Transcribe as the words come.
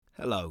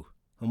Hello,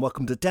 and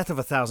welcome to Death of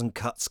a Thousand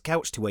Cuts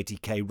Couch to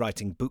 80k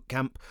Writing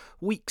Bootcamp,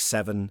 Week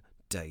 7,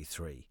 Day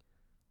 3.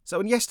 So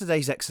in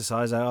yesterday's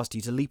exercise I asked you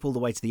to leap all the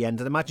way to the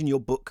end and imagine your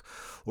book,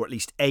 or at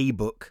least a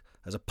book,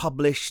 as a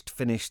published,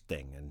 finished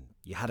thing, and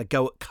you had a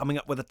go at coming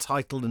up with a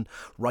title and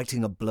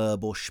writing a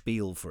blurb or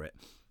spiel for it.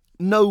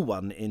 No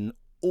one in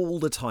all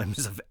the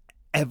times I've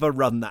ever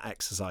run that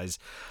exercise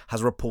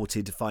has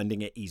reported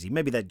finding it easy.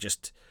 Maybe they're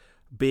just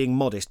being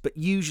modest, but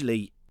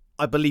usually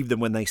I believe them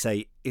when they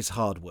say it's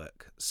hard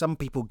work. Some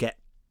people get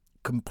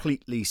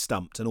completely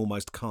stumped and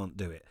almost can't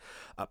do it.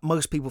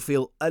 Most people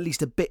feel at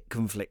least a bit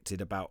conflicted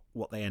about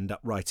what they end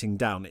up writing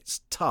down. It's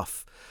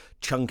tough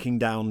chunking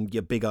down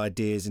your big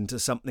ideas into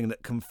something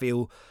that can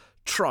feel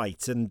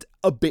trite and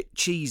a bit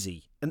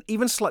cheesy and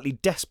even slightly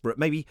desperate.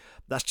 Maybe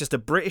that's just a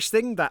British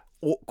thing, that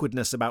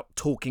awkwardness about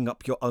talking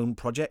up your own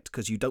project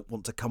because you don't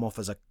want to come off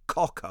as a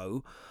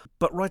cocko.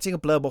 But writing a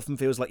blurb often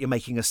feels like you're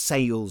making a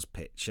sales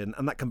pitch, and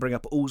that can bring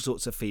up all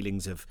sorts of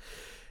feelings of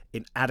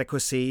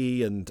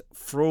inadequacy and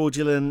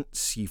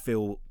fraudulence. You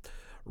feel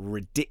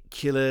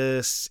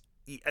ridiculous,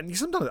 and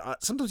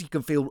sometimes you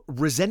can feel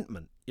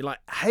resentment. You're like,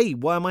 hey,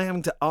 why am I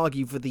having to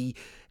argue for the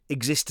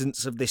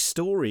existence of this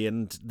story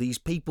and these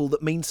people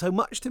that mean so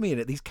much to me in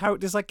it, these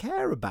characters I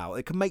care about?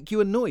 It can make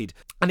you annoyed.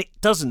 And it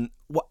doesn't,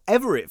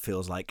 whatever it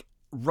feels like,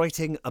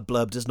 writing a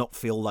blurb does not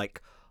feel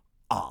like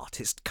art.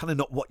 It's kind of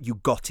not what you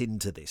got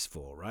into this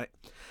for, right?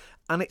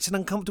 And it's an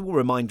uncomfortable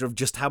reminder of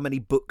just how many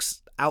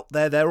books out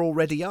there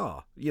already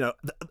are. You know,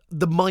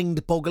 the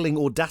mind-boggling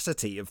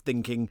audacity of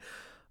thinking,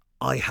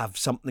 I have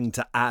something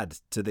to add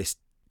to this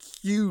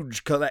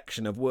huge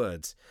collection of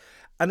words.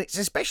 And it's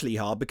especially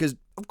hard because,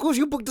 of course,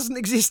 your book doesn't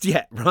exist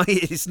yet, right?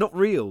 It's not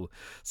real.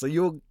 So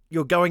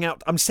you're going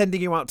out, I'm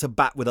sending you out to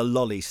bat with a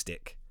lolly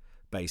stick,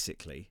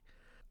 basically.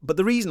 But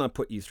the reason I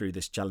put you through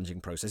this challenging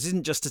process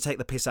isn't just to take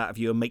the piss out of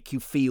you and make you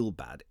feel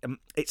bad.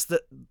 It's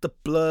that the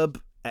blurb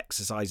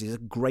exercise is a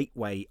great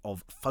way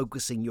of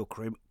focusing your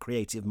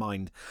creative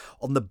mind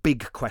on the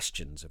big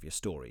questions of your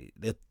story,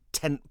 the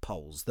tent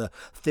poles, the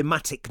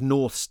thematic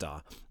North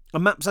Star. A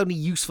map's only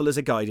useful as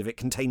a guide if it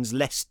contains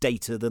less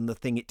data than the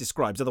thing it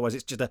describes. Otherwise,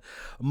 it's just a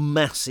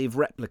massive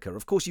replica.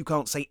 Of course, you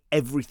can't say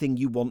everything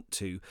you want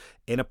to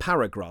in a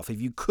paragraph.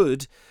 If you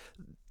could,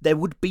 there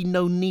would be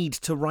no need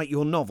to write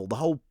your novel. The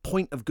whole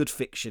point of good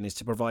fiction is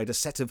to provide a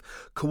set of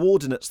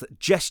coordinates that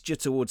gesture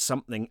towards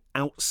something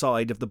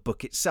outside of the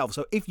book itself.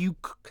 So if you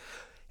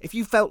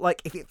felt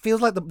like, if it feels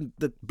like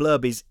the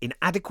blurb is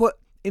inadequate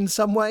in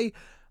some way,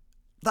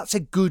 that's a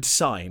good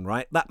sign,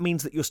 right? That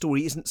means that your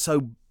story isn't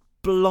so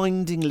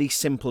blindingly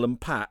simple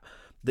and pat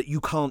that you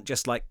can't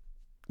just like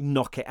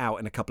knock it out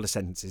in a couple of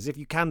sentences. If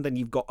you can, then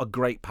you've got a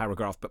great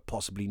paragraph, but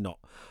possibly not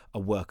a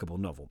workable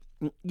novel.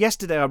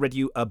 Yesterday I read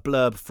you a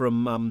blurb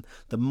from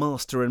The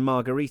Master and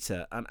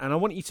Margarita, and I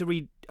want to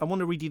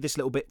read you this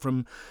little bit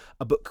from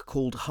a book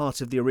called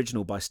Heart of the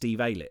Original by Steve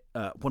Aylett,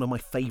 one of my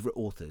favourite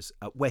authors,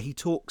 where he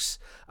talks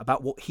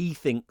about what he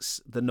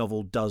thinks the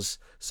novel does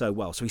so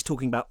well. So he's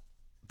talking about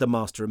The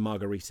Master and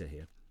Margarita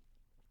here.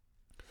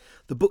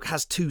 The book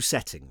has two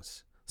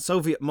settings: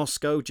 Soviet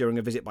Moscow during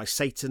a visit by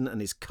Satan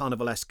and his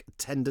carnivalesque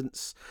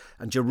attendants,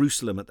 and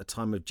Jerusalem at the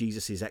time of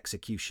Jesus'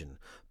 execution,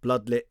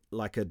 bloodlit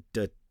like a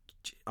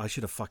I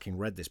should have fucking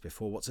read this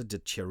before. What's a de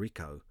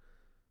Chirico?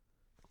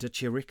 De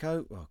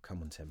Chirico? Oh,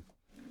 come on, Tim.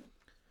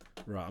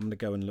 Right, I'm going to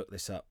go and look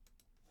this up.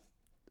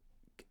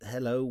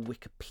 Hello,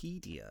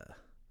 Wikipedia.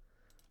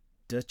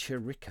 De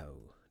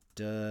Chirico.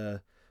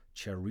 De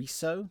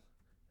Chorizo?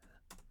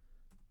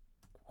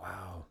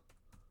 Wow.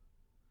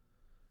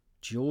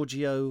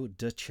 Giorgio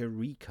de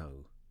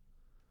Chirico.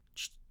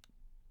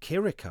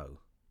 Chirico.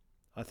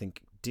 I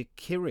think de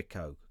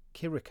Chirico.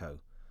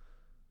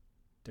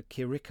 De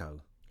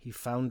Chirico. He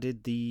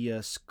founded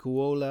the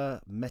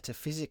Scuola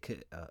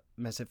Metafisica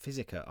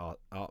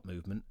art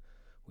movement,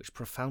 which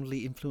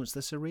profoundly influenced the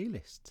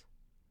Surrealists.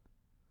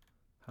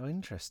 How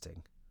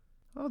interesting.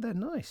 Oh, they're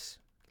nice.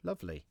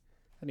 Lovely.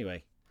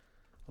 Anyway,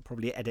 I'll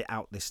probably edit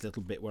out this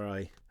little bit where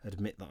I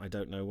admit that I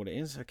don't know what it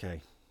is.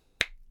 Okay.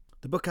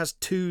 The book has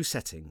two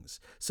settings: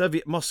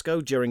 Soviet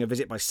Moscow during a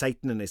visit by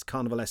Satan and his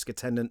carnivalesque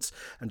attendants,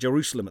 and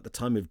Jerusalem at the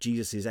time of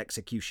Jesus'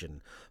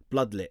 execution,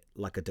 bloodlit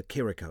like a de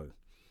Chirico.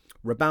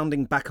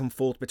 Rebounding back and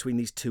forth between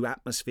these two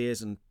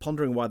atmospheres and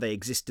pondering why they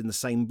exist in the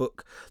same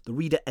book, the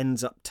reader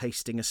ends up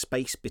tasting a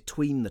space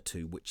between the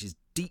two which is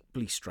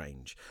deeply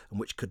strange and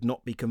which could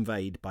not be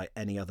conveyed by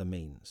any other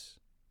means.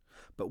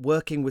 But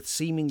working with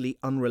seemingly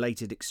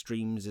unrelated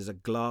extremes is a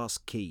glass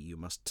key you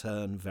must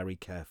turn very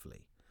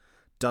carefully.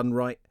 Done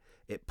right,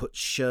 it puts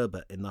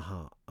sherbet in the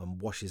heart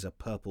and washes a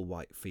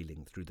purple-white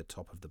feeling through the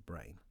top of the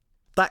brain.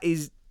 That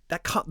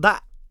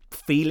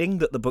feeling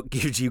that the book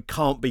gives you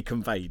can't be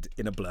conveyed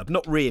in a blurb.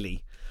 Not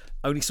really.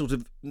 Only sort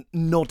of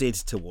nodded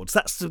towards.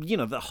 That's, you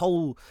know, the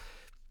whole...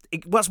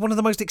 That's one of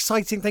the most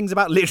exciting things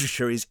about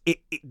literature is it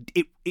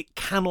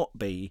cannot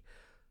be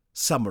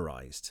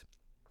summarised.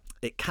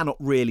 It cannot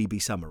really be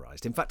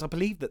summarised. In fact, I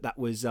believe that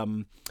was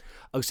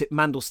Osip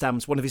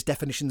Mandelstam's one of his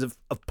definitions of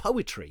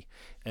poetry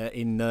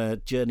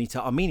in Journey to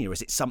Armenia,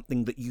 is it's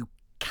something that you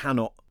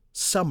cannot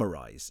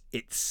summarize.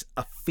 It's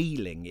a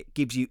feeling. It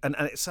gives you, and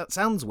it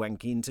sounds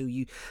wanky until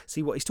you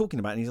see what he's talking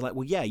about. And he's like,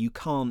 well, yeah, you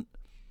can't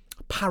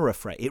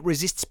paraphrase. It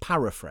resists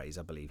paraphrase,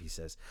 I believe he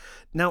says.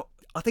 Now,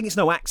 I think it's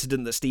no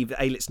accident that Steve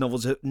Aylett's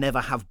novels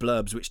never have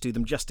blurbs which do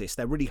them justice.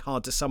 They're really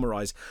hard to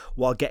summarise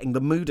while getting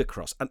the mood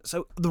across. And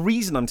so the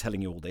reason I'm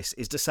telling you all this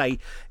is to say,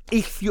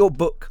 if your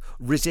book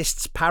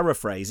resists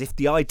paraphrase, if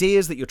the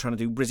ideas that you're trying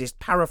to do resist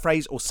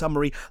paraphrase or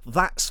summary,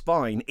 that's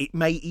fine. It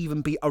may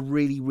even be a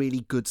really,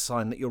 really good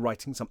sign that you're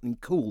writing something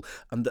cool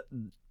and that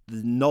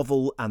the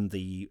novel and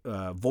the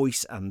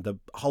voice and the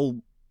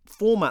whole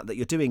format that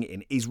you're doing it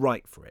in is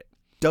right for it.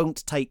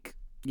 Don't take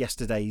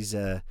yesterday's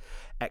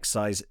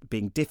exercise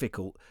being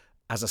difficult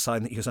as a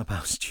sign that you're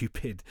somehow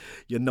stupid.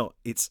 You're not.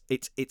 It's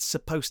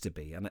supposed to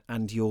be,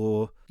 and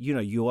you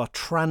are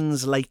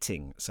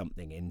translating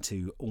something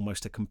into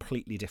almost a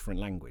completely different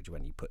language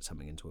when you put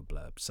something into a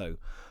blurb. So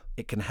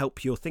it can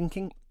help your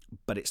thinking,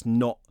 but it's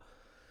not.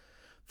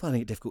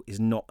 Finding it difficult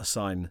is not a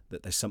sign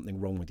that there's something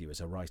wrong with you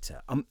as a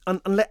writer. And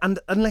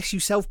unless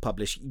you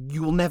self-publish,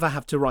 you will never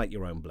have to write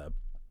your own blurb.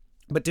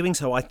 But doing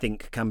so, I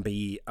think, can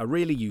be a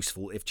really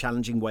useful, if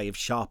challenging, way of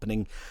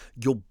sharpening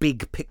your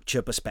big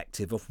picture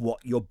perspective of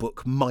what your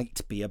book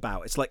might be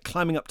about. It's like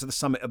climbing up to the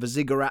summit of a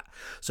ziggurat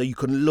so you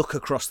can look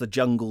across the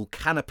jungle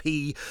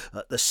canopy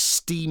at the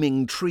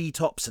steaming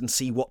treetops and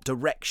see what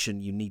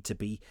direction you need to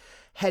be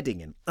heading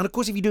in. And of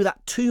course, if you do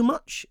that too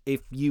much,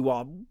 if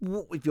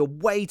you're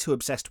way too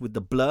obsessed with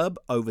the blurb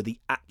over the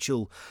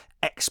actual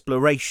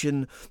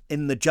exploration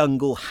in the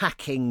jungle,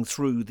 hacking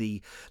through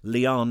the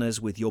lianas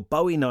with your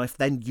Bowie knife,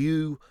 then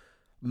you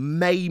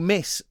may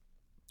miss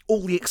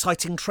all the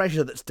exciting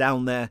treasure that's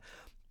down there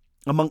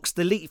amongst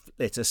the leaf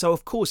litter. So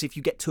of course, if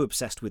you get too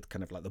obsessed with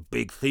kind of like the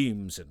big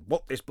themes and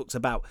what this book's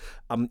about,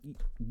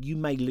 you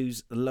may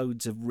lose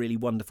loads of really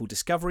wonderful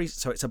discoveries.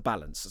 So it's a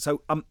balance.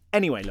 So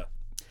anyway, look.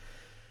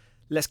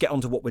 Let's get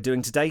on to what we're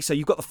doing today. So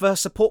you've got the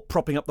first support,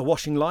 propping up the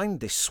washing line,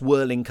 this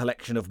swirling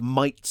collection of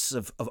mites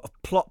of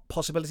plot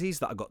possibilities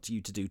that I got you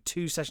to do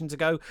 2 sessions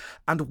ago.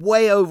 And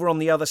way over on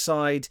the other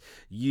side,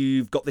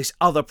 you've got this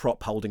other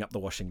prop holding up the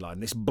washing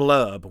line, this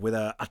blurb with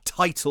a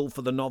title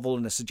for the novel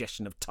and a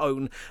suggestion of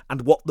tone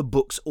and what the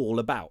book's all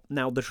about.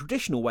 Now, the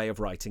traditional way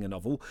of writing a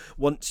novel,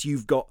 once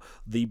you've got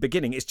the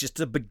beginning, is just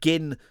to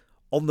begin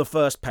on the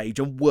first page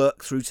and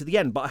work through to the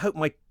end. But I hope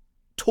my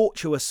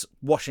tortuous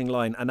washing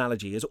line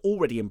analogy has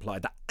already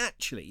implied that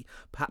actually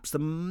perhaps the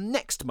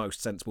next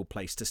most sensible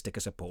place to stick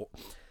a support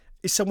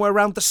is somewhere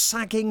around the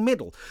sagging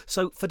middle.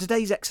 So for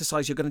today's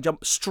exercise, you're going to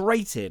jump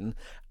straight in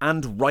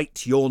and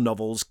write your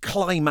novel's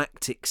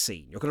climactic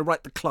scene. You're going to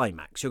write the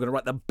climax. You're going to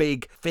write the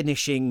big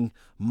finishing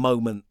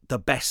moment, the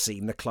best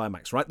scene, the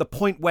climax, right? The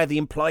point where the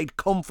implied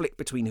conflict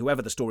between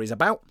whoever the story is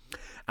about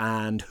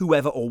and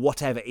whoever or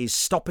whatever is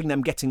stopping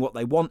them getting what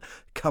they want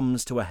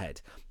comes to a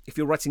head. If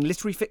you're writing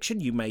literary fiction,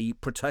 you may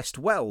protest,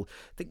 well,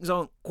 things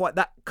aren't quite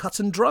that cut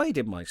and dried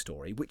in my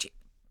story, which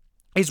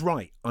is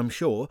right, I'm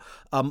sure,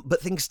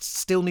 but things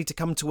still need to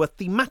come to a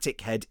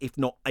thematic head, if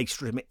not a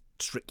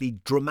strictly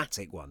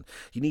dramatic one.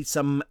 You need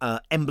some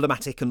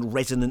emblematic and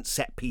resonant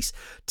set piece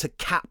to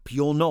cap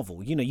your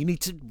novel. You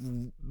need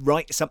to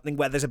write something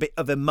where there's a bit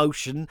of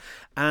emotion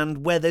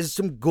and where there's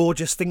some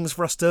gorgeous things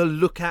for us to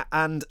look at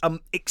and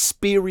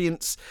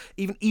experience.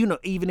 Even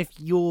if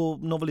your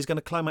novel is going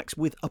to climax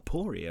with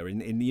aporia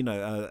in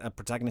a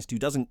protagonist who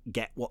doesn't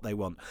get what they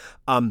want,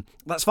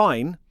 that's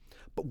fine.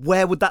 But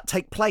where would that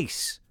take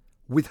place?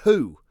 With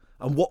who?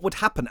 And what would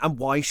happen? And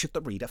why should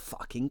the reader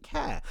fucking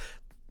care?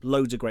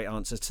 Loads of great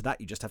answers to that.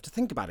 You just have to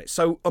think about it.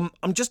 So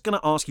I'm just going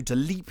to ask you to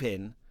leap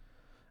in,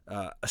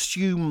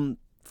 assume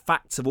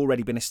facts have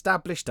already been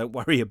established. Don't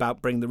worry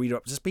about bringing the reader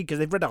up to speed because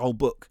they've read the whole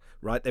book,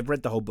 right? They've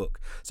read the whole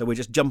book. So we're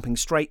just jumping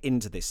straight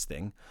into this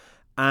thing.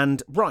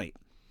 And right,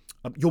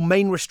 your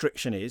main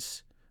restriction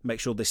is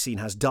make sure this scene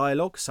has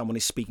dialogue. Someone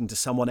is speaking to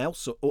someone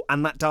else.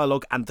 And that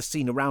dialogue and the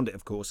scene around it,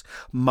 of course,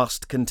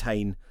 must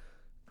contain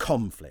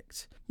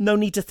conflict. No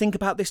need to think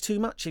about this too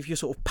much. If you're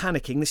sort of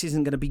panicking, this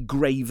isn't going to be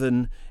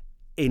graven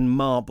in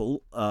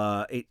marble.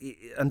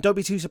 And don't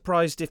be too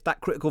surprised if that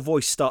critical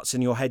voice starts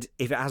in your head,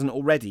 if it hasn't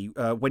already,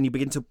 when you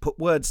begin to put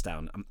words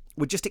down.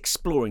 We're just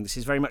exploring. This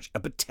is very much a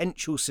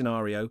potential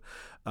scenario.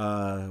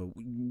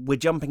 We're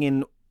jumping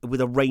in with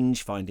a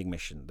range-finding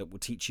mission that will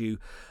teach you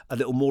a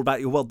little more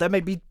about your world. There may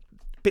be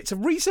bits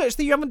of research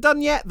that you haven't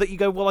done yet that you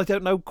go, well, I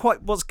don't know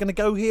quite what's going to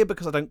go here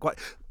because I don't quite...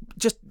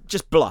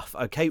 Just bluff,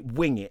 okay?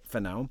 Wing it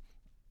for now.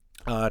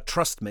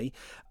 Trust me,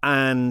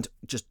 and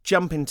just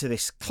jump into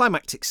this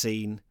climactic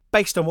scene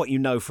based on what you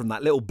know from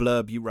that little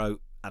blurb you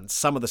wrote and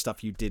some of the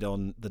stuff you did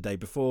on the day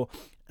before,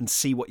 and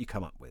see what you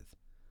come up with.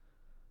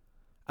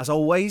 As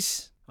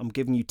always, I'm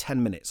giving you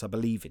 10 minutes. I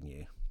believe in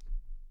you.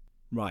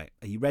 Right,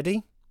 are you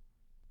ready?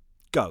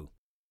 Go.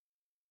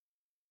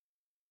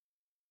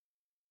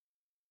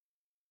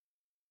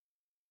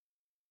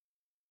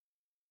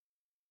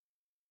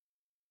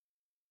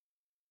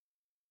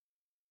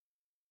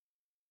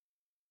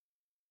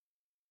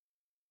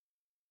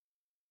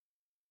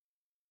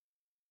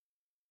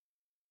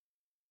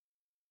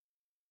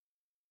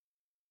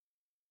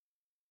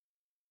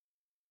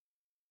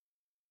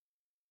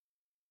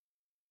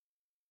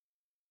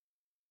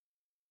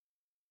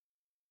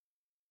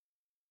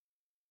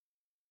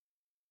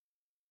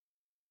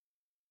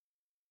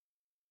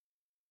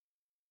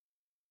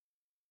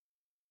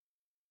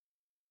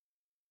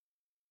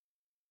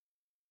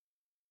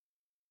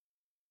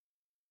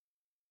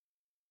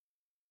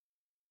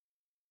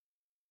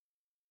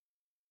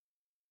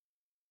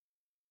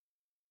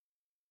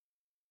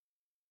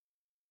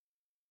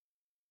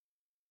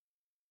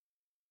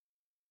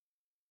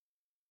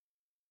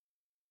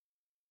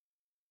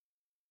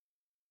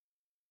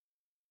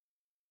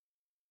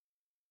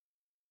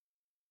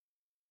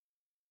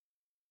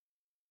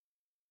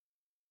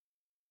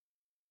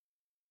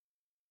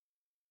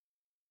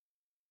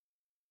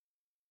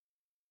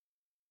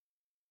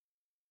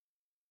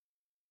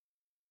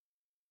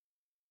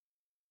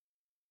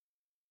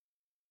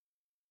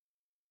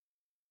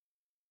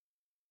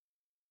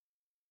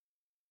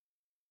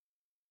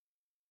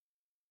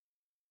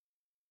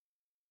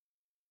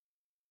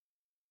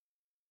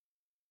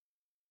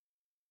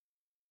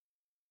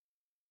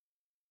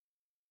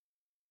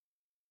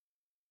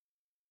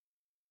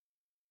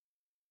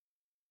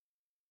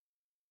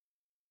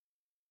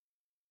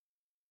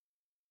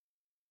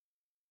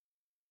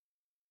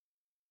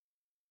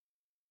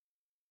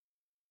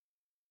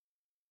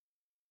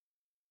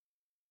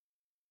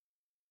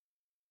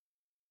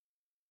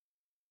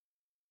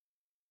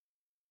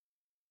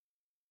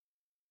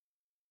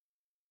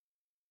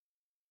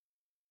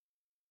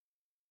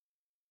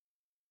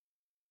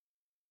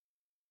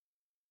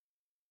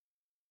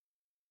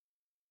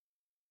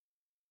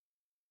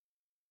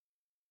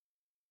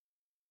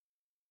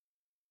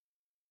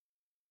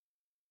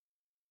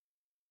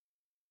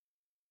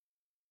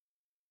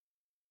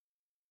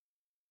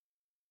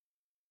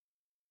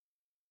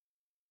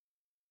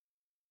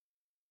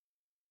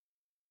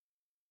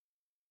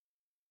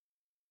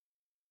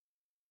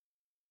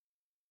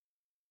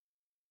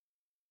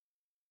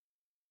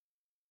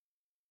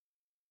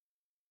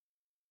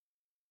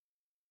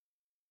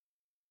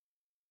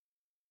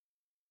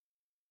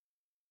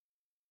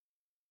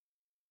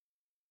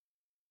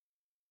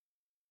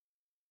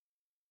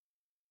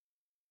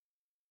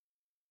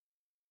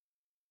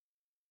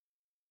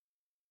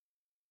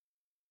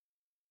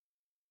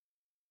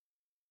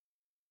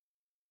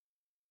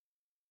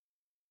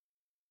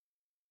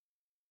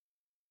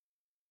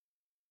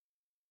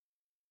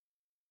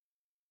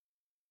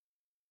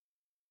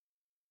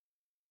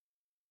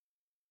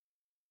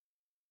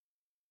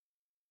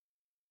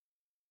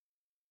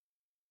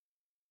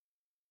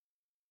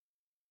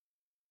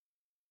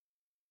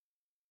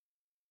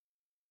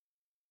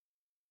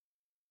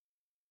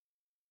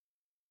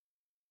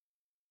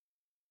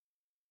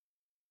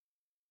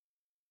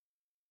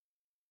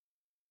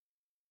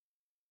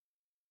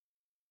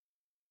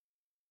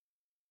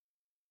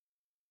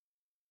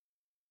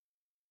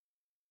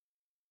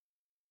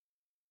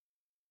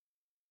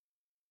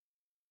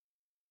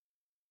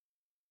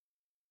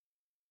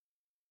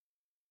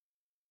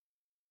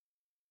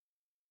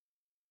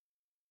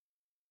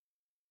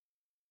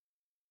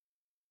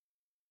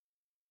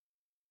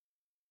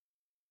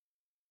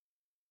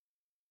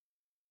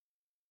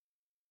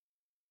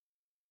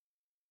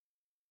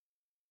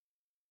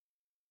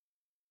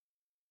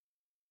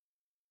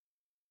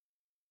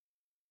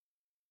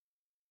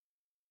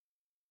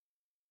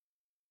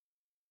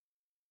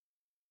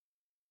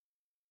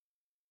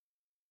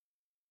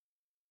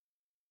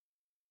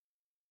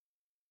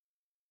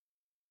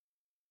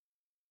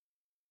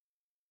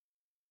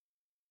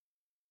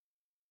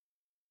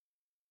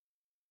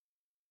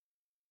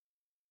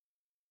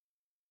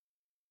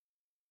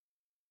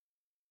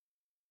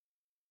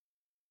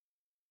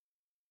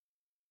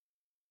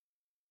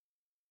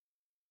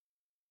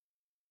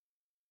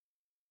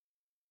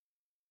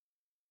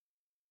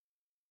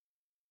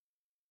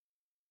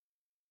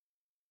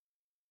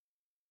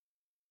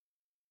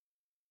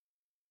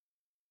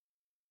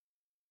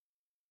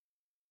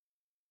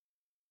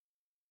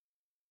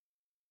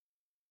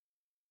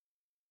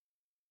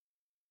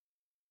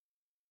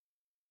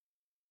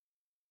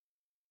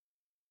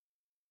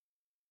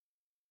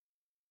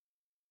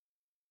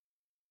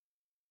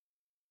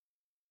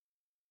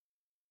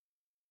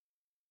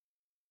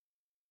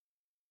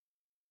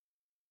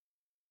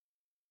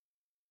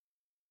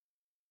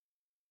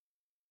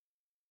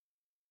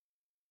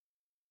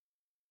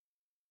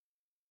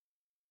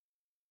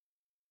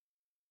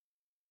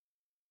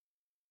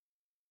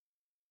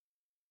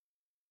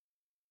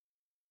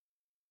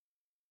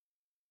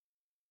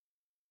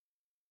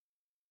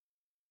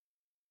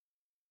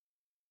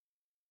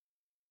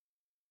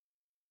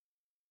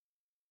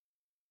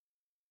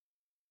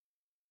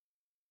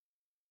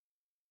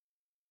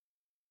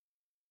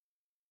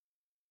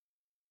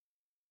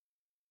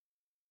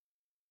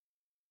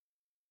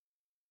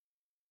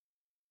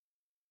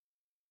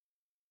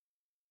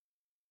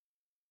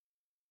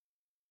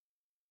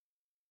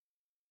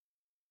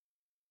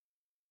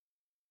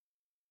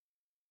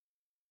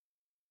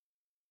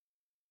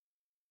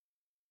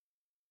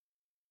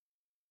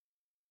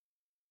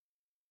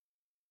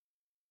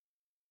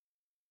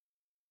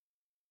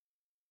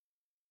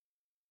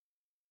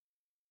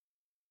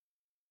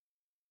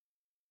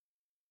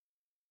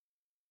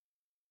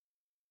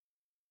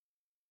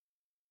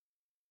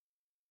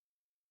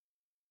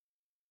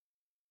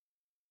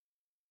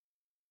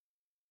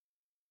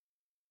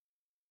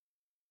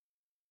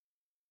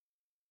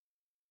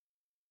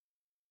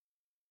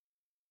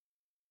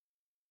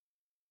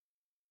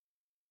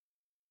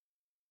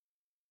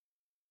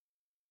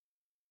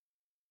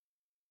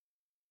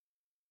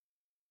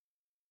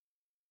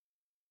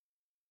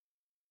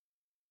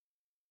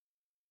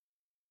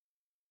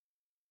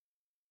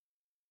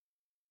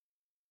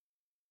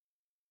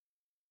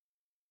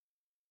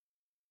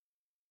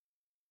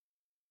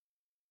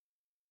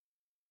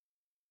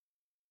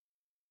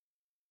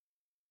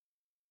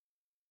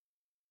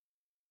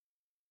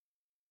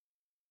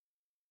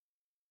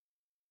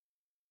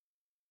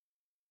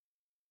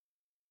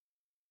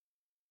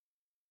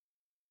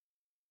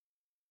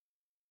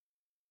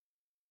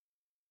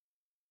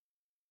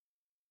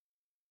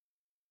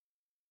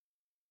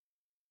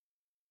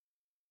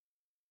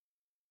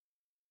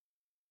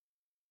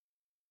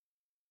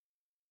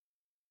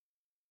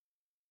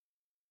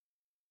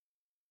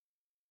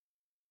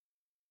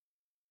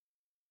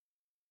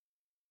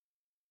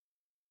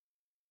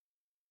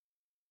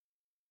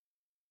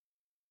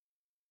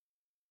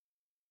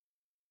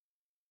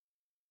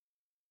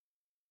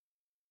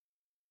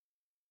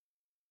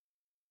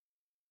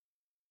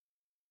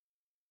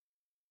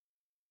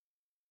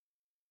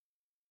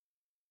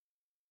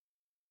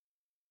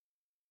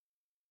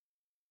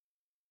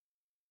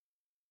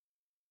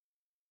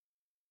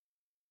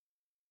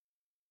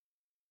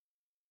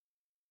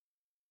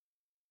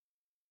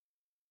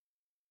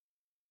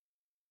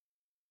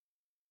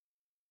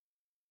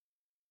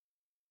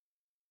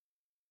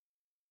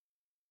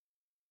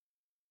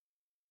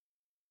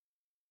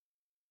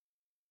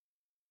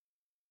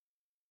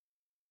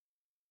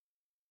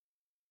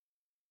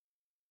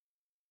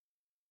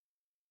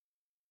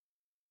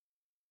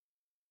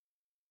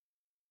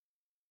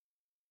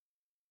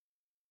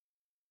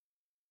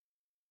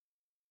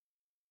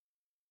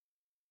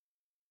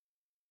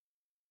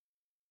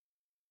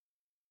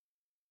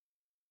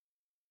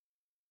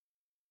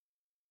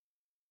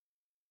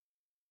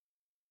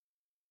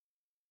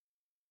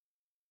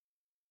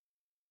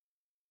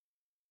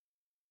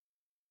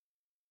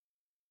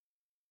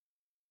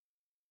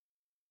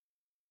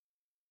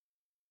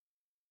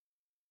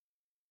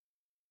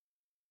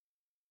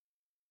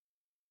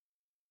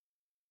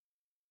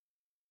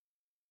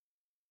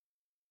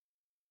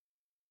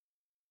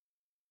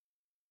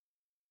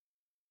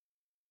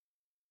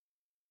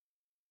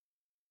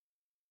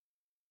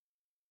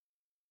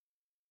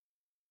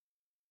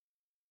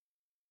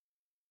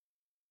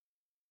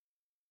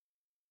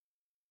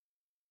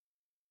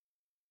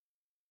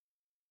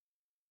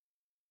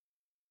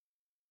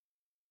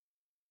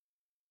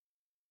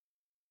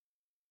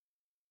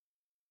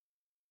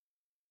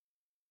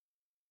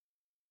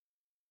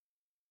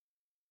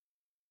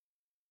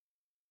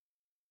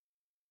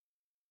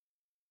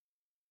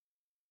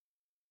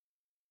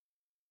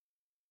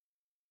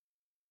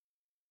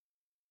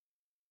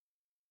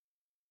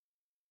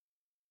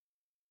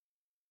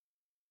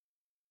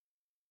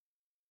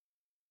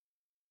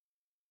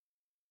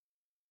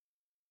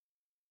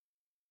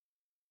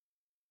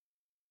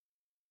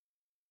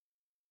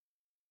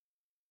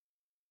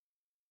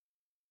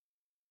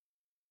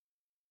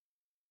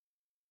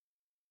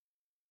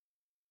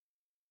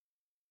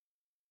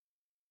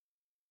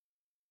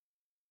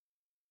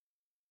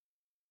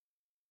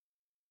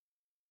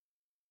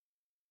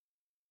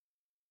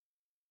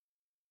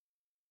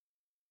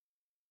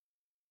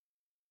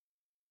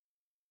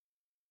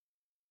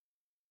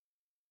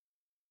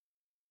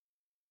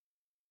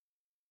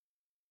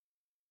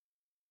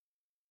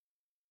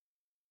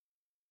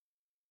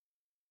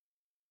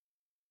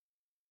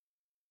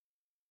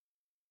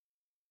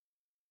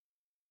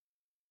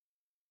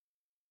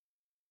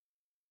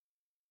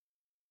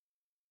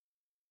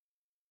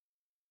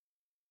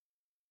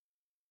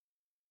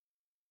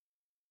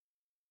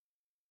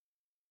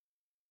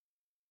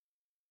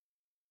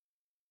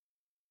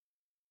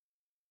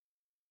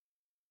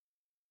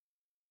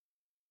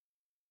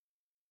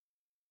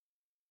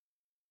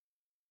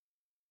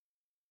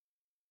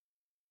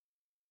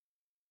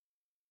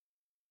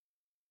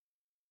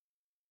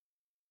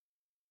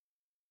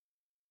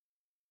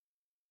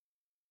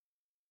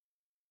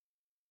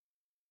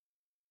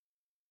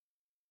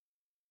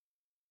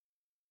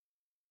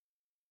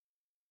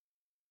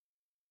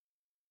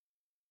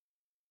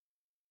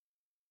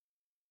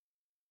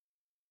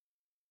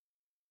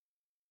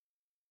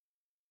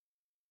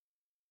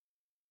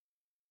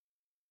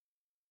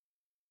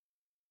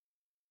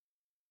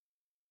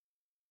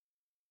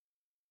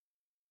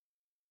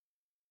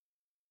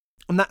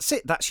 And that's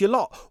it. That's your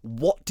lot.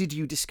 What did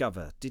you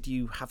discover? Did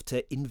you have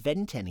to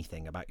invent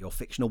anything about your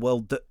fictional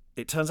world that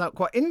it turns out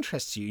quite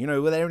interests you? You know,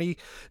 were there any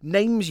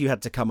names you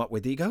had to come up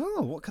with that you go,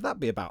 oh, what could that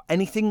be about?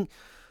 Anything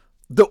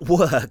that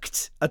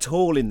worked at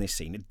all in this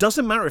scene? It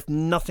doesn't matter if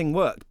nothing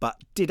worked,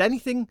 but did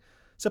anything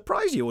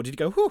surprise you? Or did you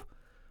go, whew,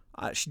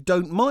 I actually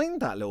don't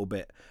mind that little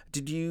bit?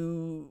 Did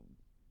you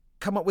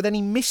come up with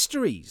any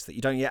mysteries that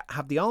you don't yet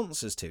have the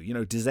answers to? You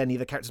know, does any of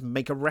the characters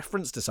make a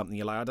reference to something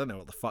you're like, I don't know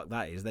what the fuck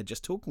that is, they're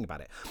just talking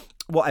about it?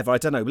 Whatever, I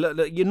don't know.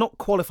 Look, you're not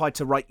qualified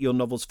to write your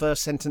novel's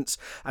first sentence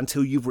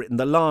until you've written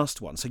the last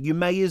one, so you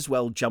may as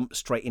well jump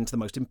straight into the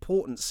most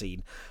important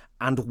scene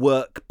and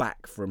work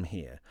back from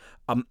here.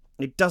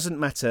 It doesn't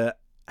matter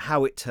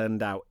how it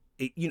turned out,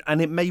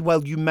 and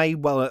you may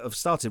well have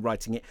started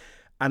writing it,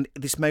 and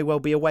this may well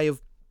be a way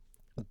of,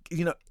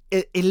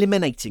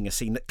 eliminating a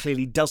scene that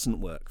clearly doesn't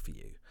work for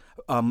you.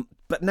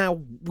 But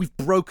now we've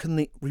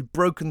broken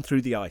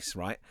through the ice,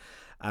 right?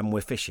 And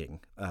we're fishing.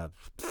 I'm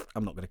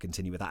not going to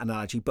continue with that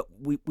analogy, but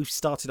we've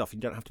started off. You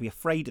don't have to be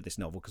afraid of this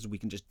novel because we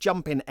can just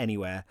jump in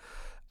anywhere.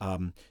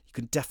 You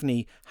can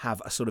definitely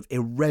have a sort of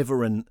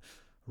irreverent,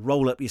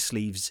 roll up your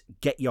sleeves,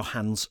 get your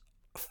hands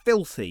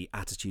filthy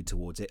attitude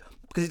towards it,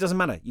 because it doesn't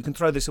matter. You can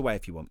throw this away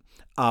if you want.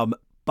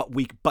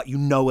 But you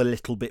know a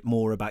little bit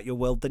more about your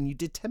world than you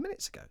did 10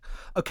 minutes ago.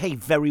 Okay,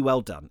 very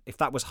well done. If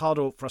that was hard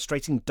or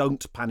frustrating,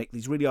 don't panic.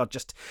 These really are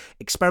just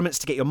experiments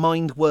to get your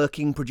mind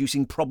working,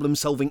 producing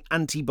problem-solving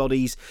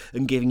antibodies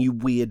and giving you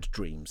weird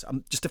dreams.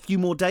 Just a few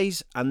more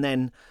days, and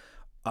then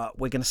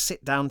we're going to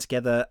sit down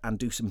together and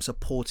do some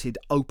supported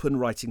open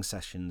writing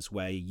sessions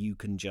where you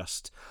can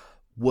just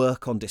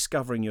work on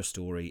discovering your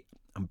story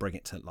and bring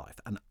it to life.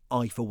 And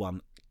I, for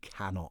one,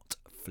 cannot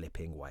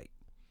flipping wait.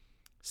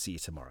 See you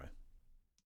tomorrow.